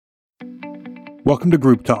Welcome to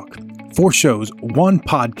Group Talk. 4 shows, 1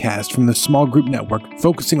 podcast from the Small Group Network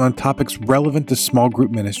focusing on topics relevant to small group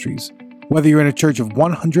ministries. Whether you're in a church of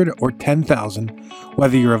 100 or 10,000,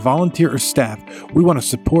 whether you're a volunteer or staff, we want to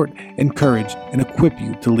support, encourage, and equip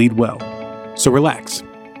you to lead well. So relax,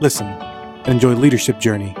 listen, and enjoy Leadership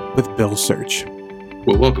Journey with Bill Search.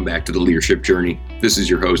 Well, welcome back to the Leadership Journey. This is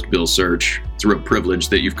your host, Bill Search. It's a real privilege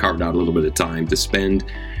that you've carved out a little bit of time to spend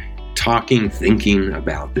thinking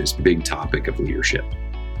about this big topic of leadership.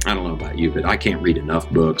 I don't know about you, but I can't read enough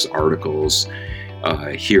books, articles,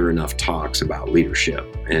 hear enough talks about leadership.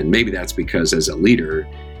 And maybe that's because as a leader,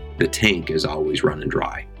 the tank is always running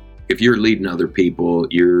dry. If you're leading other people,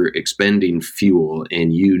 you're expending fuel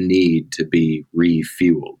and you need to be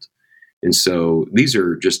refueled. And so these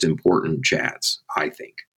are just important chats, I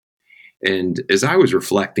think. And as I was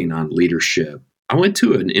reflecting on leadership, I went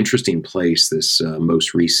to an interesting place this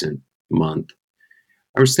most recent month.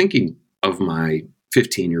 I was thinking of my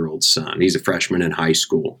 15-year-old son. He's a freshman in high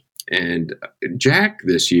school. And Jack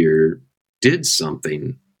this year did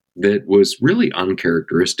something that was really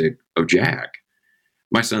uncharacteristic of Jack.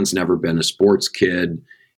 My son's never been a sports kid.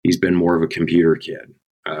 He's been more of a computer kid.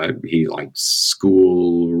 He likes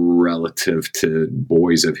school relative to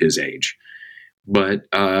boys of his age. But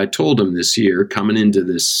I told him this year, coming into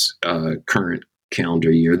this current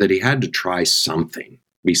calendar year, that he had to try something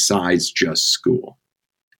besides just school.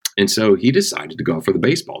 And so he decided to go for the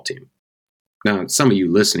baseball team. Now, some of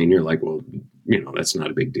you listening, you're like, well, that's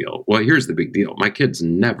not a big deal. Well, here's the big deal. My kid's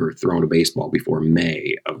never thrown a baseball before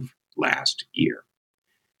May of last year.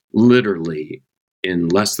 Literally, in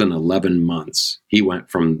less than 11 months, he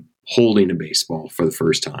went from holding a baseball for the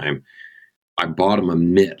first time. I bought him a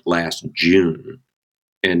mitt last June,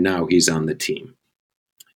 and now he's on the team.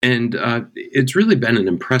 And it's really been an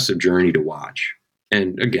impressive journey to watch.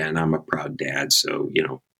 And again, I'm a proud dad, so,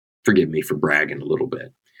 forgive me for bragging a little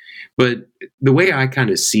bit. But the way I kind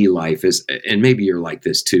of see life is, and maybe you're like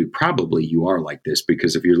this too, probably you are like this,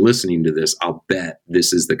 because if you're listening to this, I'll bet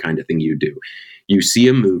this is the kind of thing you do. You see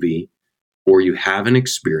a movie, or you have an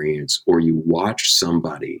experience, or you watch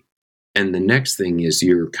somebody, and the next thing is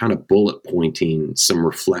you're kind of bullet pointing some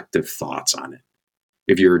reflective thoughts on it.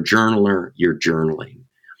 If you're a journaler, you're journaling.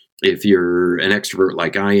 If you're an extrovert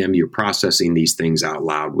like I am, you're processing these things out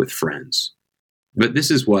loud with friends. But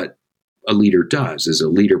this is what a leader does, is a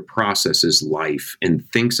leader processes life and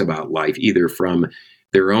thinks about life either from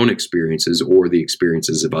their own experiences or the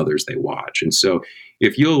experiences of others they watch. And so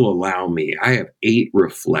if you'll allow me, I have 8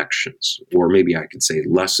 reflections, or maybe I could say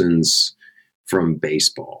lessons from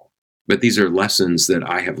baseball. But these are lessons that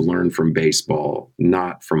I have learned from baseball,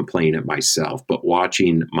 not from playing it myself, but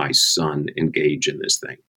watching my son engage in this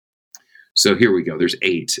thing. So here we go. There's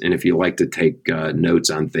 8. And if you like to take notes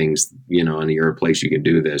on things, and you're a place you can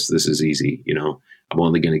do this, this is easy. I'm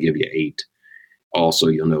only going to give you 8. Also,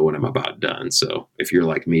 you'll know when I'm about done. So if you're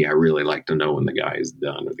like me, I really like to know when the guy is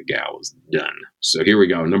done or the gal is done. So here we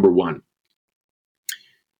go. Number 1,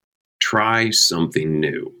 try something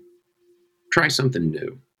new. Try something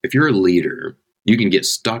new. If you're a leader, you can get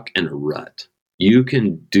stuck in a rut. You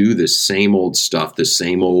can do the same old stuff the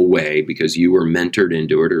same old way because you were mentored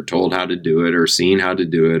into it or told how to do it or seen how to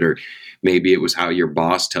do it, or maybe it was how your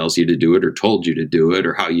boss tells you to do it or told you to do it,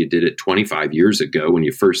 or how you did it 25 years ago when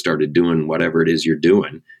you first started doing whatever it is you're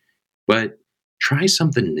doing. But try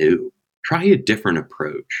something new. Try a different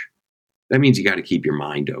approach. That means you got to keep your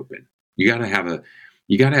mind open. You got to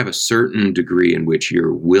have a certain degree in which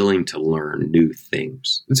you're willing to learn new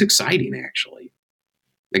things. It's exciting, actually.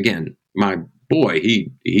 Again, my boy,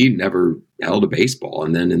 he never held a baseball.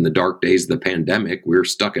 And then in the dark days of the pandemic, we were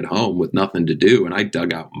stuck at home with nothing to do. And I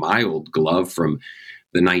dug out my old glove from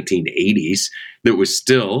the 1980s that was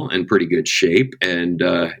still in pretty good shape and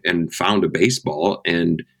found a baseball.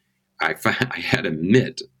 And I had a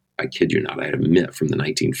mitt. I kid you not, I had a mitt from the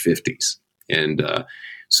 1950s. And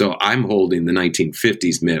so I'm holding the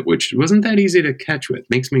 1950s mitt, which wasn't that easy to catch with.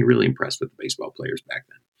 Makes me really impressed with the baseball players back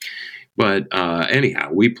then. But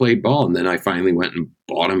anyhow, we played ball, and then I finally went and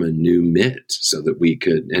bought him a new mitt so that we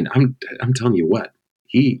could. And I'm telling you what,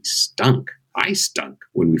 he stunk. I stunk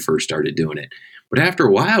when we first started doing it. But after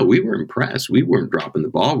a while, we were impressed. We weren't dropping the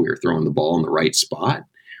ball. We were throwing the ball in the right spot.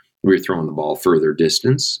 We were throwing the ball further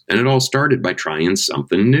distance. And it all started by trying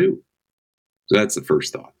something new. So that's the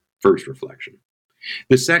first thought, first reflection.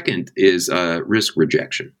 The second is risk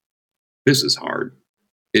rejection. This is hard.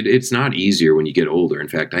 It's not easier when you get older. In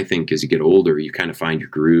fact, I think as you get older, you kind of find your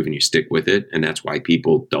groove and you stick with it. And that's why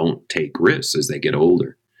people don't take risks as they get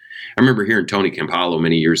older. I remember hearing Tony Campolo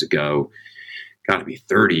many years ago got to be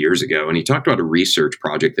 30 years ago. And he talked about a research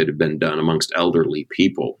project that had been done amongst elderly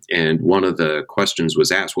people. And one of the questions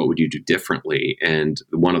was asked, what would you do differently? And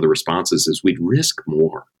one of the responses is, we'd risk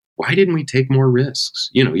more. Why didn't we take more risks?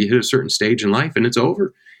 You hit a certain stage in life and it's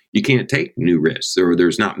over. You can't take new risks, or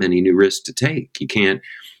there's not many new risks to take. You can't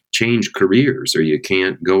change careers, or you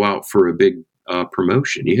can't go out for a big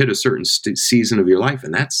promotion. You hit a certain season of your life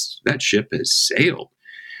and that ship has sailed.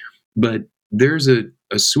 But there's a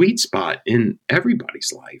sweet spot in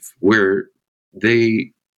everybody's life where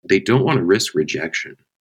they don't want to risk rejection.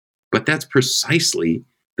 But that's precisely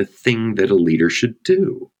the thing that a leader should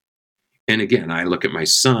do. And again, I look at my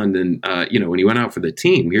son and, when he went out for the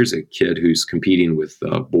team, here's a kid who's competing with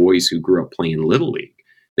boys who grew up playing Little League.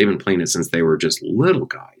 They've been playing it since they were just little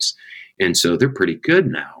guys. And so they're pretty good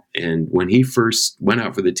now. And when he first went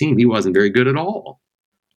out for the team, he wasn't very good at all.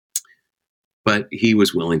 But he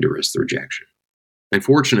was willing to risk the rejection. And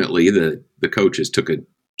fortunately, the coaches took a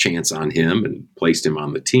chance on him and placed him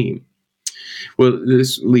on the team. Well,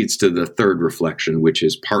 this leads to the third reflection, which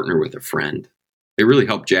is partner with a friend. It really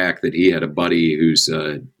helped Jack that he had a buddy who's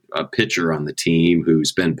a pitcher on the team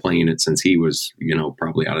who's been playing it since he was,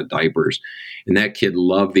 probably out of diapers. And that kid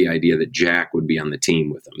loved the idea that Jack would be on the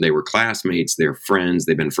team with him. They were classmates, they're friends,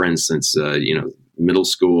 they've been friends since, middle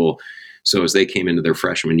school. So as they came into their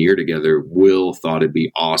freshman year together, Will thought it'd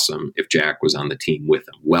be awesome if Jack was on the team with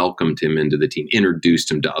him, welcomed him into the team,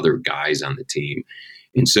 introduced him to other guys on the team.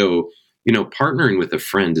 And so, partnering with a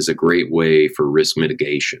friend is a great way for risk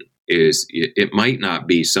mitigation. It might not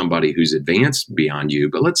be somebody who's advanced beyond you,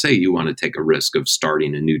 but let's say you want to take a risk of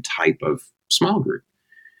starting a new type of small group.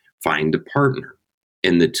 Find a partner,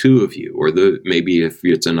 and the two of you, or maybe if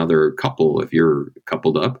it's another couple, if you're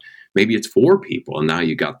coupled up, maybe it's 4 people, and now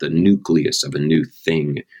you got the nucleus of a new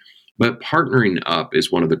thing. But partnering up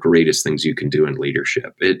is one of the greatest things you can do in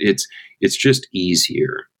leadership. It's just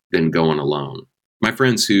easier than going alone. My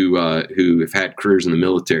friends who have had careers in the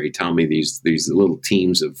military tell me these little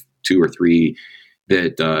teams of 2 or 3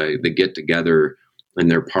 that get together, and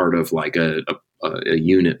they're part of like a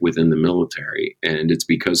unit within the military. And it's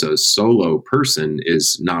because a solo person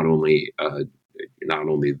is not only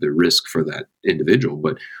the risk for that individual,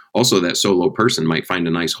 but also that solo person might find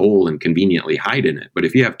a nice hole and conveniently hide in it. But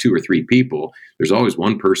if you have 2 or 3 people, there's always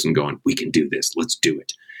one person going, we can do this, let's do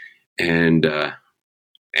it. And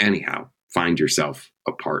anyhow, find yourself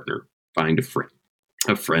a partner, find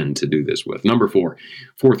a friend to do this with. Number 4,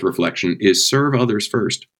 fourth reflection is serve others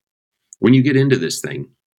first. When you get into this thing,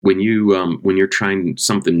 when you're trying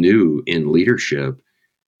something new in leadership,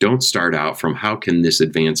 don't start out from how can this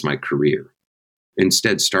advance my career?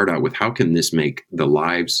 Instead, start out with how can this make the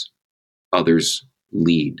lives others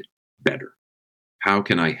lead better? How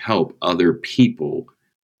can I help other people?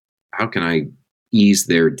 How can I ease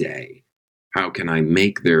their day? How can I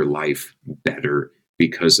make their life better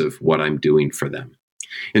because of what I'm doing for them?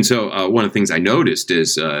 And so one of the things I noticed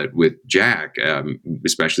is with Jack,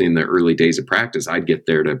 especially in the early days of practice, I'd get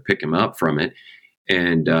there to pick him up from it.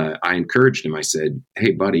 And I encouraged him. I said,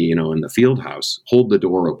 hey, buddy, in the field house, hold the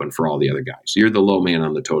door open for all the other guys. You're the low man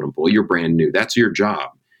on the totem pole. You're brand new. That's your job.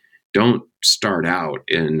 Don't start out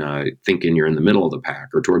in thinking you're in the middle of the pack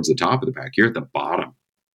or towards the top of the pack. You're at the bottom.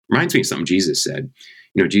 Reminds me of something Jesus said.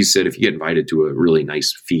 Jesus said, if you get invited to a really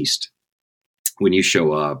nice feast, when you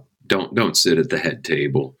show up, don't sit at the head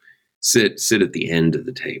table. Sit at the end of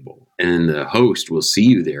the table. And the host will see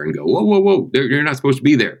you there and go, whoa, whoa, whoa, you're not supposed to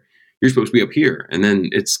be there. You're supposed to be up here. And then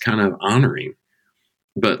it's kind of honoring.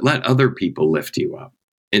 But let other people lift you up.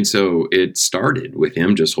 And so it started with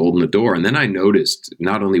him just holding the door. And then I noticed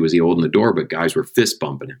not only was he holding the door, but guys were fist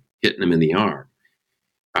bumping him, hitting him in the arm.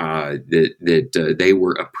 That they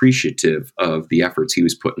were appreciative of the efforts he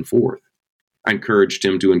was putting forth. I encouraged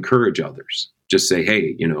him to encourage others. Just say,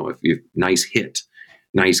 hey, if you nice hit,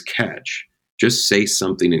 nice catch, just say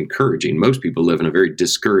something encouraging. Most people live in a very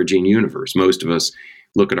discouraging universe. Most of us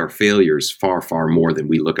look at our failures far, far more than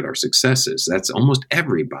we look at our successes. That's almost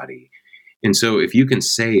everybody. And so if you can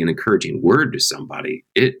say an encouraging word to somebody,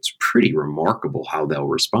 it's pretty remarkable how they'll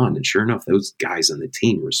respond. And sure enough, those guys on the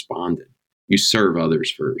team responded. You serve others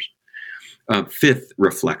first. 5th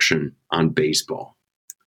reflection on baseball.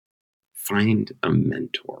 Find a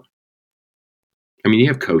mentor. I mean, you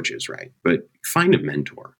have coaches, right? But find a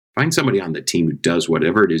mentor. Find somebody on the team who does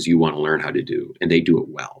whatever it is you want to learn how to do, and they do it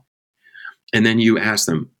well. And then you ask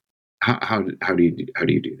them, how do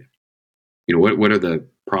you do that? What are the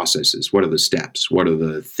processes? What are the steps? What are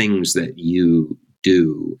the things that you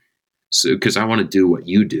do? So, because I want to do what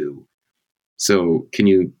you do. So can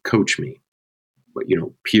you coach me? But,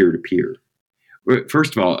 peer to peer.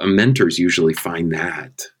 First of all, mentors usually find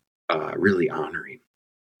that really honoring.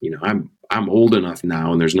 I'm old enough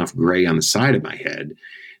now, and there's enough gray on the side of my head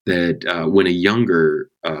that when a younger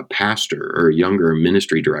pastor or a younger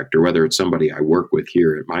ministry director, whether it's somebody I work with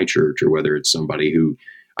here at my church or whether it's somebody who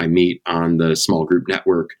I meet on the small group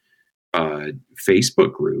network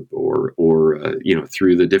Facebook group or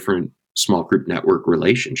through the different small group network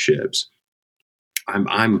relationships,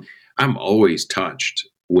 I'm always touched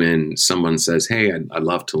when someone says, "Hey, I'd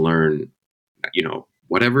love to learn,"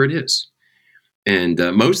 whatever it is. And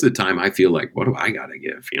most of the time, I feel like, what do I got to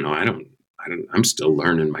give? I'm still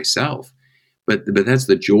learning myself. But that's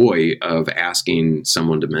the joy of asking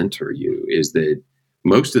someone to mentor you, is that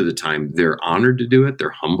most of the time they're honored to do it, they're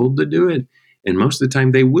humbled to do it, and most of the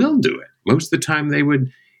time they will do it. Most of the time they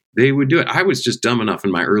would do it. I was just dumb enough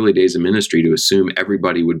in my early days of ministry to assume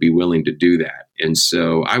everybody would be willing to do that. And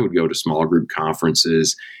so I would go to small group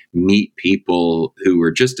conferences, meet people who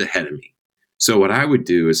were just ahead of me. So what I would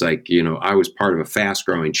do is I was part of a fast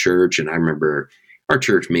growing church, and I remember our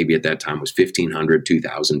church maybe at that time was 1,500,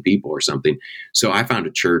 2,000 people or something. So I found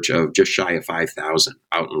a church of just shy of 5,000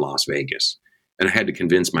 out in Las Vegas. And I had to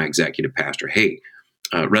convince my executive pastor, "Hey,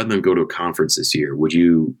 rather than go to a conference this year, would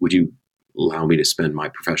you allow me to spend my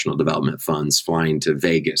professional development funds flying to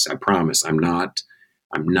Vegas? I promise I'm not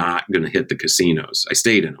going to hit the casinos. I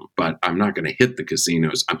stayed in them, but I'm not going to hit the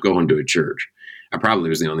casinos. I'm going to a church." I probably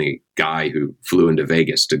was the only guy who flew into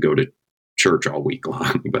Vegas to go to church all week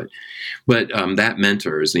long. But that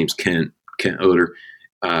mentor, his name's Kent Oder.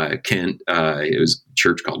 It was a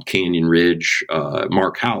church called Canyon Ridge.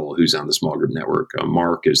 Mark Howell, who's on the small group network.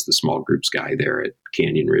 Mark is the small groups guy there at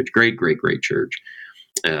Canyon Ridge. Great church.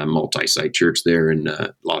 Multi-site church there in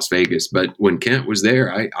Las Vegas. But when Kent was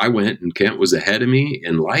there, I went, and Kent was ahead of me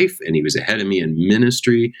in life, and he was ahead of me in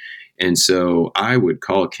ministry. And so I would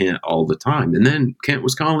call Kent all the time. And then Kent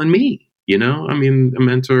was calling me, a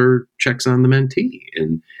mentor checks on the mentee.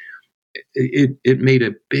 And it made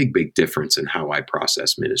a big difference in how I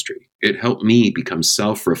process ministry. It helped me become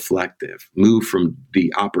self-reflective, move from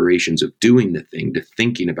the operations of doing the thing to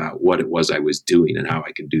thinking about what it was I was doing and how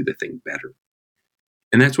I could do the thing better.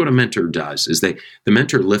 And that's what a mentor does, is the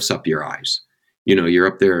mentor lifts up your eyes. You're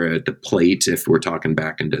up there at the plate, if we're talking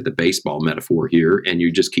back into the baseball metaphor here, and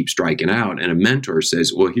you just keep striking out. And a mentor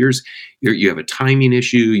says, well, you have a timing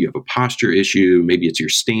issue, you have a posture issue, maybe it's your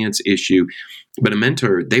stance issue. But a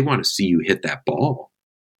mentor, they want to see you hit that ball.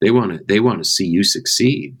 They want to see you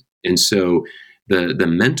succeed. And so the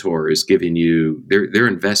mentor is giving you, they're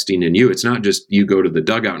investing in you. It's not just you go to the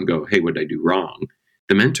dugout and go, "Hey, what did I do wrong?"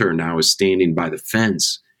 The mentor now is standing by the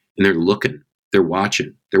fence, and they're looking, they're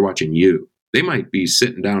watching you. They might be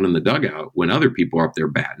sitting down in the dugout when other people are up there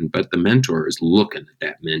batting, but the mentor is looking at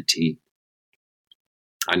that mentee.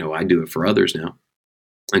 I know I do it for others now.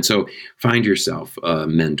 And so find yourself a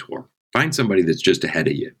mentor. Find somebody that's just ahead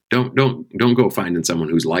of you. Don't go finding someone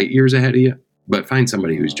who's light years ahead of you, but find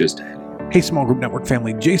somebody who's just ahead of you. Hey, Small Group Network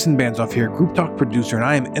family, Jason Banzoff here, Group Talk producer, and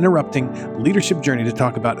I am interrupting Leadership Journey to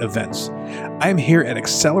talk about events. I am here at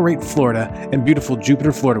Accelerate Florida in beautiful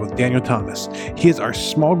Jupiter, Florida with Daniel Thomas. He is our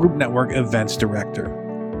Small Group Network events director.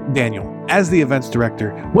 Daniel, as the events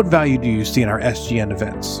director, what value do you see in our SGN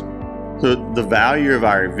events? So the value of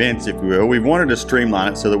our events, if you will, we wanted to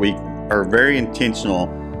streamline it so that we are very intentional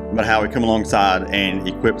about how we come alongside and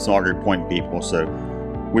equip small group point people. So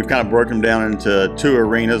we've kind of broken them down into two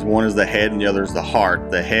arenas. One is the head and the other is the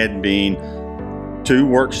heart. The head being two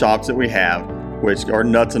workshops that we have, which are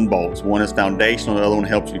nuts and bolts. One is foundational, the other one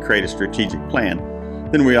helps you create a strategic plan.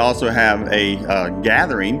 Then we also have a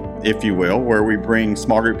gathering, if you will, where we bring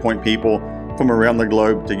small group point people from around the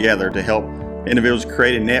globe together to help individuals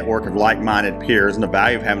create a network of like-minded peers. And the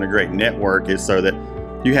value of having a great network is so that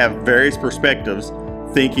you have various perspectives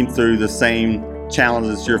thinking through the same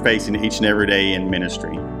challenges you're facing each and every day in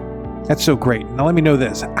ministry. That's so great. Now let me know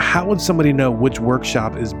this. How would somebody know which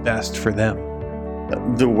workshop is best for them?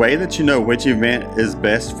 The way that you know which event is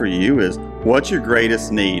best for you is what's your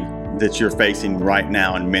greatest need that you're facing right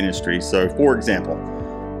now in ministry. So for example,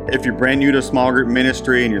 if you're brand new to small group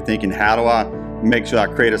ministry and you're thinking, how do I make sure I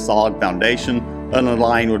create a solid foundation, an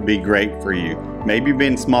align would be great for you. Maybe you've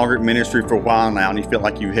been in small group ministry for a while now and you feel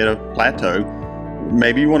like you've hit a plateau.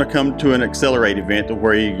 Maybe you want to come to an Accelerate event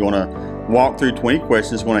where you're going to walk through 20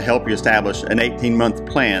 questions, going to help you establish an 18-month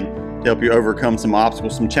plan to help you overcome some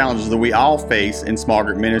obstacles, some challenges that we all face in small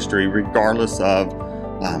group ministry, regardless of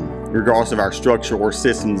our structure or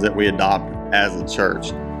systems that we adopt as a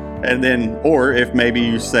church. And then, or if maybe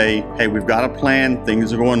you say, hey, we've got a plan,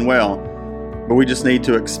 things are going well, but we just need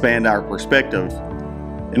to expand our perspective.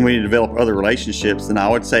 and we need to develop other relationships, then I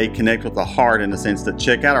would say connect with the heart in the sense that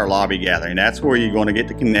check out our lobby gathering. That's where you're going to get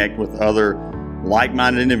to connect with other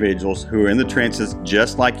like-minded individuals who are in the trenches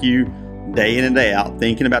just like you, day in and day out,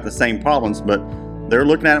 thinking about the same problems, but they're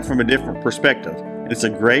looking at it from a different perspective. And it's a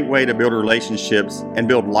great way to build relationships and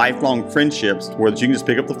build lifelong friendships where you can just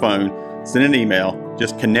pick up the phone, send an email,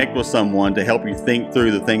 just connect with someone to help you think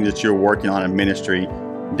through the things that you're working on in ministry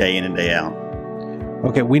day in and day out.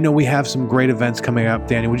 Okay, we know we have some great events coming up.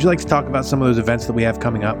 Danny, would you like to talk about some of those events that we have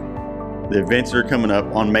coming up? The events that are coming up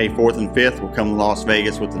on May 4th and 5th, we'll come to Las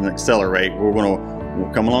Vegas with an Accelerate. We'll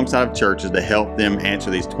come alongside of churches to help them answer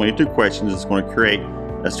these 22 questions. It's going to create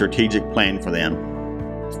a strategic plan for them.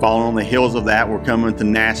 Following on the heels of that, we're coming to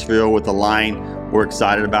Nashville with Align. We're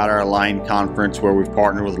excited about our Align conference where we've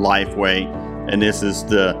partnered with Lifeway, and this is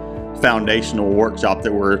the foundational workshop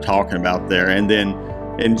that we're talking about there. And then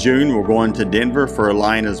in June, we're going to Denver for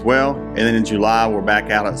Align as well. And then in July, we're back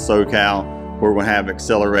out at SoCal, where we're going to have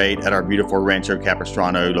Accelerate at our beautiful Rancho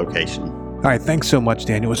Capistrano location. All right, thanks so much,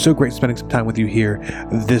 Danny. It was so great spending some time with you here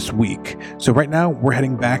this week. So right now, we're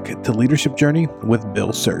heading back to Leadership Journey with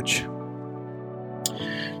Bill Search.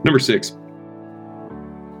 Number 6,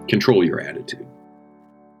 control your attitude.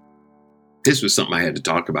 This was something I had to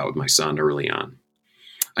talk about with my son early on.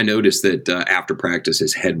 I noticed that after practice,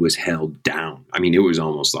 his head was held down. I mean, it was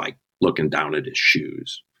almost like looking down at his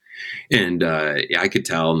shoes. And I could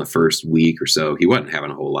tell in the first week or so, he wasn't having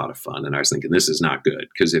a whole lot of fun. And I was thinking, this is not good,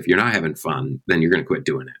 because if you're not having fun, then you're going to quit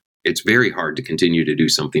doing it. It's very hard to continue to do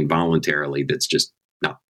something voluntarily that's just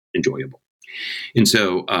not enjoyable. And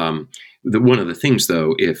so one of the things,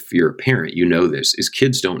 though, if you're a parent, you know this, is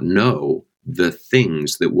kids don't know the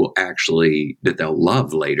things that they'll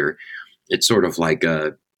love later. It's sort of like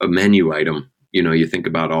a menu item. You know, you think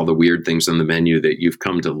about all the weird things on the menu that you've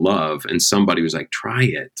come to love, and somebody was like, try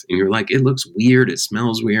it. And you're like, it looks weird. It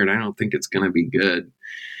smells weird. I don't think it's going to be good.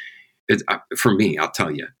 For me, I'll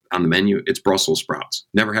tell you, on the menu, it's Brussels sprouts.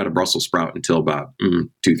 Never had a Brussels sprout until about 2-3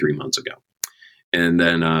 months ago. And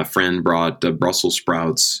then a friend brought Brussels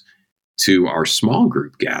sprouts to our small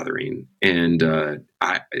group gathering, and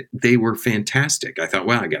they were fantastic. I thought,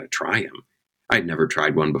 well, I got to try them. I'd never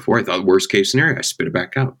tried one before. I thought, worst case scenario, I spit it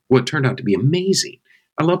back out. Well, it turned out to be amazing.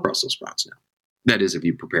 I love Brussels sprouts now. That is, if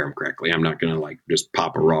you prepare them correctly. I'm not going to just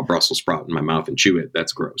pop a raw Brussels sprout in my mouth and chew it.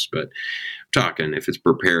 That's gross. But I'm talking, if it's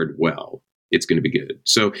prepared well, it's going to be good.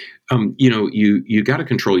 So, you got to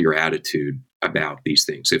control your attitude about these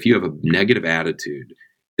things. If you have a negative attitude,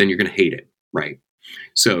 then you're going to hate it, right?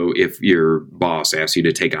 So if your boss asks you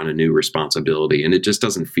to take on a new responsibility and it just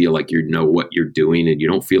doesn't feel like you know what you're doing and you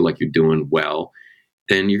don't feel like you're doing well,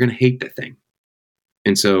 then you're going to hate the thing.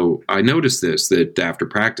 And so I noticed that after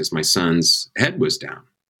practice, my son's head was down,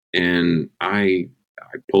 and I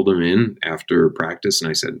pulled him in after practice and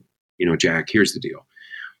I said, Jack, here's the deal.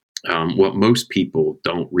 What most people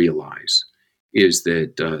don't realize is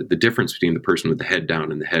that the difference between the person with the head down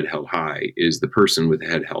and the head held high is the person with the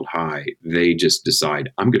head held high, they just decide,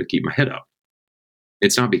 I'm going to keep my head up.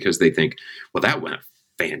 It's not because they think, well, that went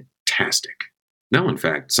fantastic. No, in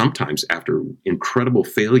fact, sometimes after incredible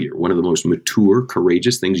failure, one of the most mature,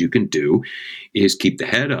 courageous things you can do is keep the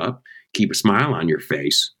head up, keep a smile on your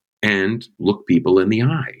face, and look people in the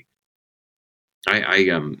eye.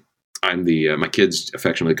 My kids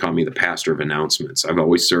affectionately call me the pastor of announcements. I've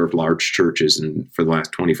always served large churches, and for the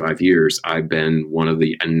last 25 years, I've been one of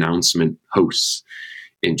the announcement hosts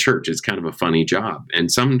in church. It's kind of a funny job.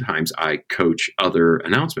 And sometimes I coach other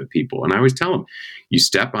announcement people, and I always tell them, you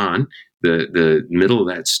step on the middle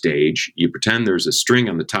of that stage, you pretend there's a string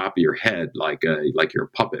on the top of your head, like you're a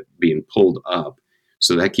puppet being pulled up.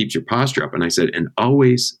 So that keeps your posture up. And I said, and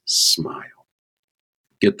always smile.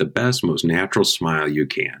 Get the best, most natural smile you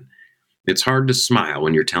can. It's hard to smile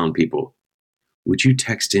when you're telling people, would you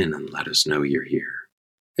text in and let us know you're here?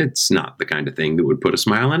 It's not the kind of thing that would put a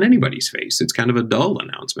smile on anybody's face. It's kind of a dull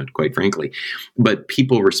announcement, quite frankly. But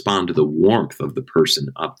people respond to the warmth of the person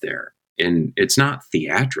up there. And it's not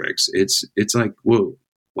theatrics. It's like, well,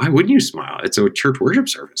 why wouldn't you smile? It's a church worship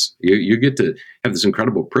service. You get to have this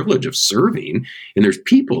incredible privilege of serving, and there's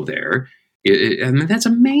people there. And that's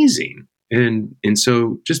amazing. And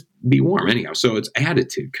so just be warm anyhow. So it's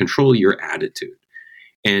attitude. Control your attitude.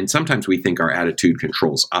 And sometimes we think our attitude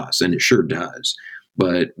controls us, and it sure does.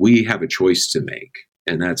 But we have a choice to make,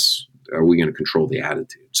 and that's, are we going to control the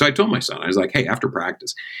attitude? So I told my son, I was like, hey, after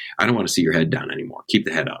practice, I don't want to see your head down anymore. Keep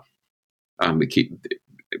the head up.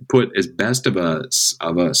 Put as best of a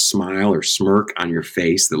smile or smirk on your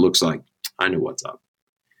face that looks like, I know what's up.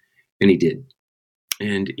 And he did.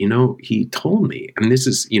 And, he told me, and this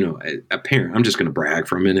is, a parent, I'm just going to brag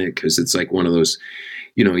for a minute because it's like one of those,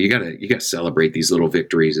 you gotta celebrate these little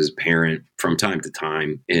victories as a parent from time to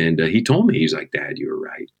time. And he told me, he's like, Dad, you were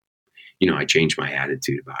right. I changed my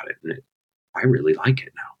attitude about it, and I really like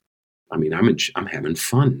it now. I mean, I'm having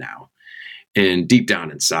fun now. And deep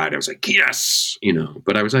down inside, I was like, yes,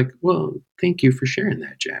 but I was like, well, thank you for sharing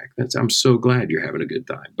that, Jack. I'm so glad you're having a good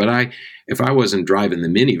time. But if I wasn't driving the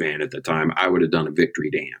minivan at the time, I would have done a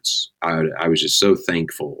victory dance. I was just so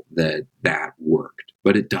thankful that worked.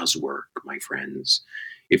 But it does work, my friends.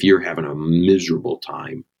 If you're having a miserable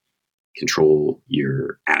time, control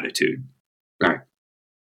your attitude. All right.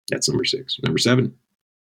 That's number 6. Number 7,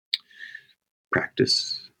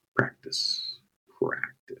 practice, practice,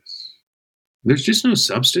 practice. There's just no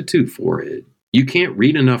substitute for it. You can't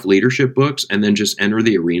read enough leadership books and then just enter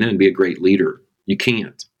the arena and be a great leader. You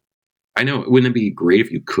can't. I know, wouldn't it be great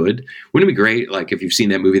if you could? Wouldn't it be great, like if you've seen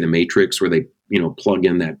that movie, The Matrix, where they, plug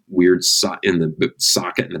in that weird in the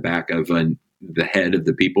socket in the back of the head of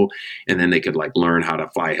the people, and then they could like learn how to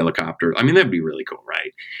fly a helicopter. I mean, that'd be really cool,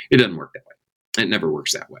 right? It doesn't work that way. It never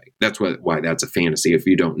works that way. That's why that's a fantasy. If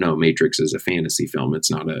you don't know, Matrix is a fantasy film. It's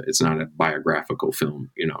not a biographical film.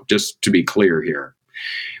 Just to be clear here.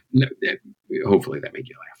 Hopefully that made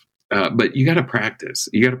you laugh. But you got to practice.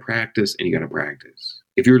 You got to practice, and you got to practice.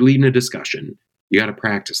 If you're leading a discussion, you got to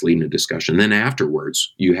practice leading a discussion. Then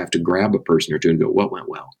afterwards, you have to grab a person or two and go, "What went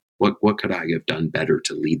well? What could I have done better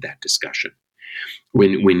to lead that discussion?"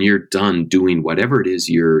 When you're done doing whatever it is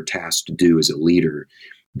you're tasked to do as a leader,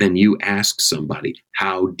 then you ask somebody,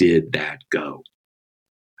 how did that go?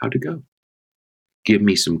 How'd it go? Give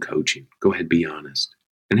me some coaching. Go ahead, be honest.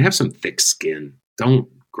 And have some thick skin. Don't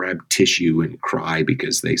grab tissue and cry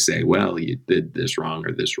because they say, well, you did this wrong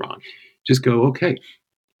or this wrong. Just go, okay,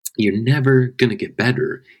 you're never going to get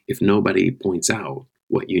better if nobody points out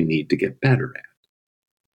what you need to get better at.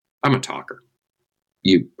 I'm a talker.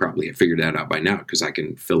 You probably have figured that out by now because I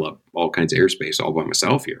can fill up all kinds of airspace all by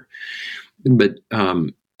myself here. But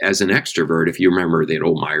as an extrovert, if you remember that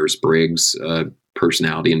old Myers-Briggs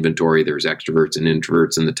personality inventory, there's extroverts and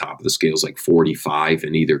introverts, and the top of the scale is like 45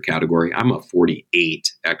 in either category. I'm a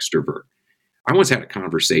 48 extrovert. I once had a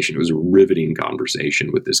conversation. It was a riveting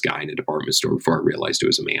conversation with this guy in a department store before I realized it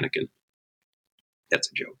was a mannequin. That's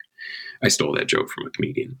a joke. I stole that joke from a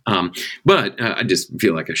comedian. But I just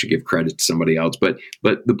feel like I should give credit to somebody else. But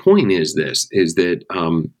the point is that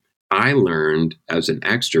I learned as an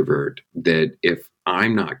extrovert that if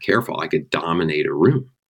I'm not careful, I could dominate a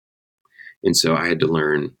room. And so I had to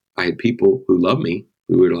learn, I had people who love me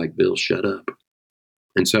who were like, Bill, shut up.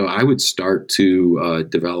 And so I would start to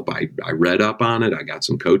develop, I read up on it. I got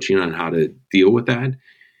some coaching on how to deal with that.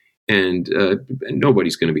 And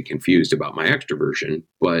nobody's going to be confused about my extroversion,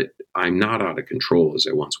 but I'm not out of control as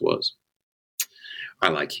I once was. I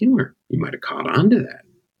like humor. You might have caught on to that.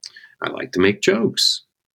 I like to make jokes.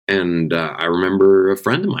 And I remember a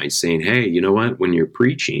friend of mine saying, hey, you know what? When you're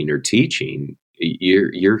preaching or teaching,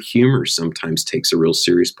 your humor sometimes takes a real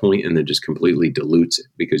serious point and then just completely dilutes it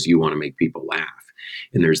because you want to make people laugh.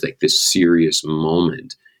 And there's like this serious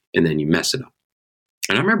moment and then you mess it up.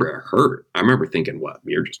 And I remember it hurt. I remember thinking, what?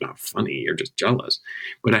 You're just not funny. You're just jealous.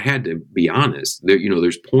 But I had to be honest.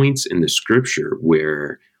 There's points in the scripture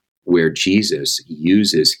where Jesus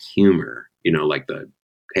uses humor, like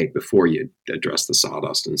hey, before you address the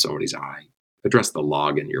sawdust in somebody's eye, address the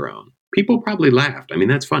log in your own. People probably laughed. I mean,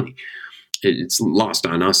 that's funny. It's lost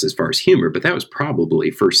on us as far as humor, but that was probably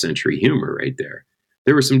first century humor right there.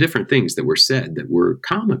 There were some different things that were said that were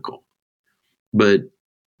comical. But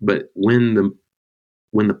when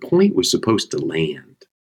the point was supposed to land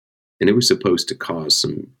and it was supposed to cause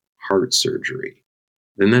some heart surgery,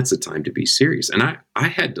 then that's the time to be serious. And I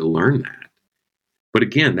had to learn that. But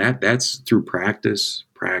again, that's through practice,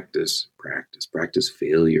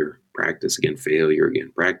 failure, practice again, failure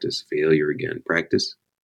again, practice, failure again, practice,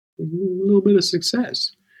 a little bit of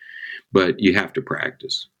success. But you have to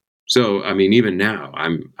practice. So, I mean, even now,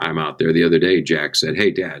 I'm out there. The other day, Jack said, "Hey,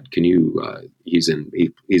 Dad, can you?" He's an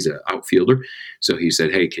outfielder, so he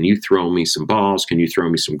said, "Hey, can you throw me some balls? Can you throw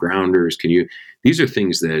me some grounders? Can you?" These are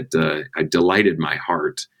things that I delighted my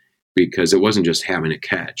heart because it wasn't just having a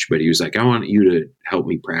catch, but he was like, "I want you to help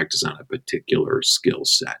me practice on a particular skill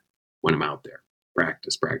set when I'm out there.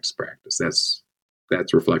 Practice.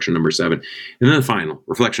 That's reflection number 7, and then the final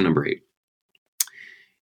reflection number 8.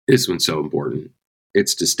 This one's so important.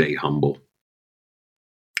 It's to stay humble.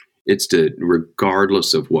 It's to,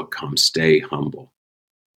 regardless of what comes, stay humble.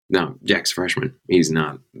 Now, Jack's a freshman. He's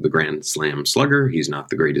not the Grand Slam slugger. He's not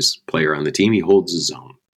the greatest player on the team. He holds his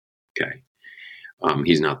own. Okay.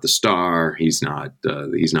 He's not the star. He's not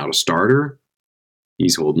a starter.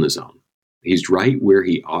 He's holding his own. He's right where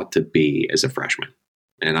he ought to be as a freshman,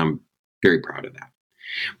 and I'm very proud of that.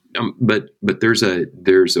 But there's a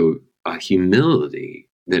humility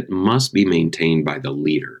that must be maintained by the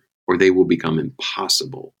leader, or they will become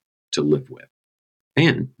impossible to live with,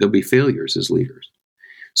 and there'll be failures as leaders.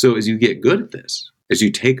 So as you get good at this, as you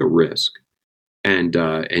take a risk, and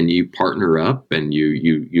you partner up, and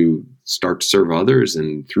you start to serve others,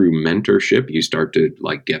 and through mentorship you start to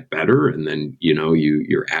get better, and then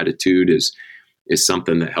your attitude is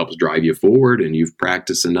something that helps drive you forward, and you've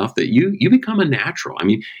practiced enough that you become a natural. I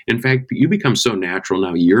mean, in fact, you become so natural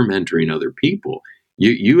now you're mentoring other people.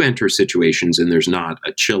 You enter situations and there's not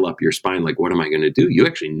a chill up your spine like, what am I going to do? You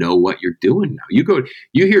actually know what you're doing now.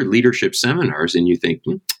 You hear leadership seminars and you think,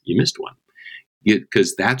 you missed one,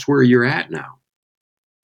 because that's where you're at now.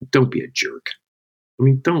 Don't be a jerk. I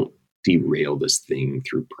mean, don't derail this thing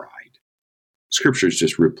through pride. Scripture is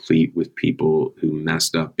just replete with people who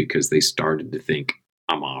messed up because they started to think,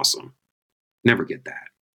 I'm awesome. Never get that.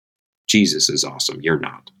 Jesus is awesome. You're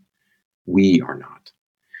not. We are not.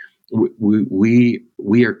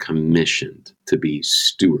 We are commissioned to be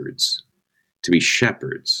stewards, to be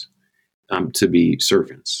shepherds, to be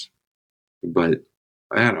servants. But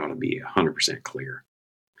that ought to be 100% clear.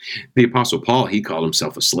 The Apostle Paul, he called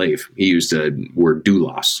himself a slave. He used a word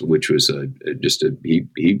doulos, which was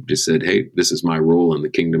he just said, hey, this is my role in the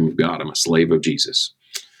kingdom of God. I'm a slave of Jesus.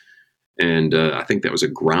 And I think that was a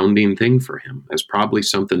grounding thing for him. That's probably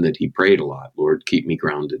something that he prayed a lot. Lord, keep me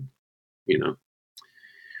grounded, And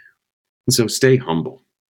so stay humble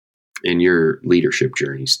in your leadership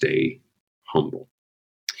journey. Stay humble.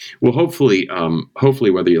 Well, hopefully,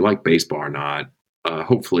 whether you like baseball or not,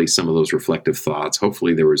 hopefully some of those reflective thoughts,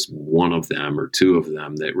 hopefully there was one of them or two of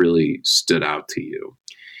them that really stood out to you.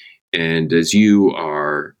 And as you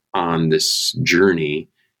are on this journey,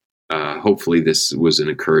 hopefully this was an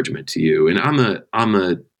encouragement to you. And on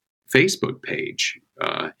the Facebook page,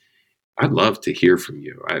 I'd love to hear from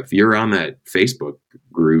you. If you're on that Facebook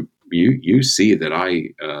group, you see that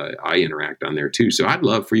I interact on there too. So I'd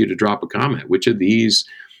love for you to drop a comment. Which of these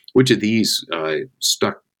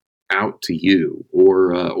stuck out to you,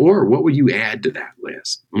 or what would you add to that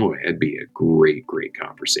list? Boy, that'd be a great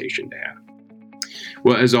conversation to have.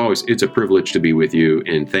 Well, as always, it's a privilege to be with you,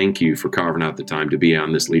 and thank you for carving out the time to be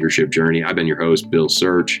on this leadership journey. I've been your host, Bill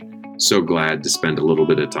Search. So glad to spend a little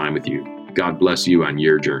bit of time with you. God bless you on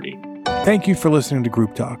your journey. Thank you for listening to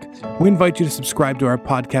Group Talk. We invite you to subscribe to our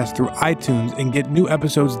podcast through iTunes and get new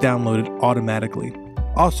episodes downloaded automatically.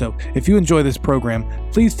 Also, if you enjoy this program,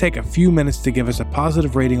 please take a few minutes to give us a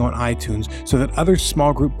positive rating on iTunes so that other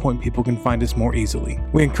small group point people can find us more easily.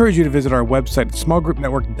 We encourage you to visit our website at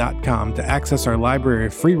smallgroupnetwork.com to access our library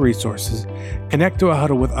of free resources, connect to a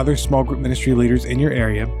huddle with other small group ministry leaders in your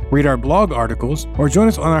area, read our blog articles, or join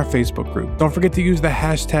us on our Facebook group. Don't forget to use the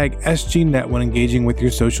hashtag SGNet when engaging with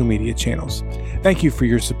your social media channels. Thank you for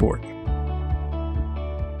your support.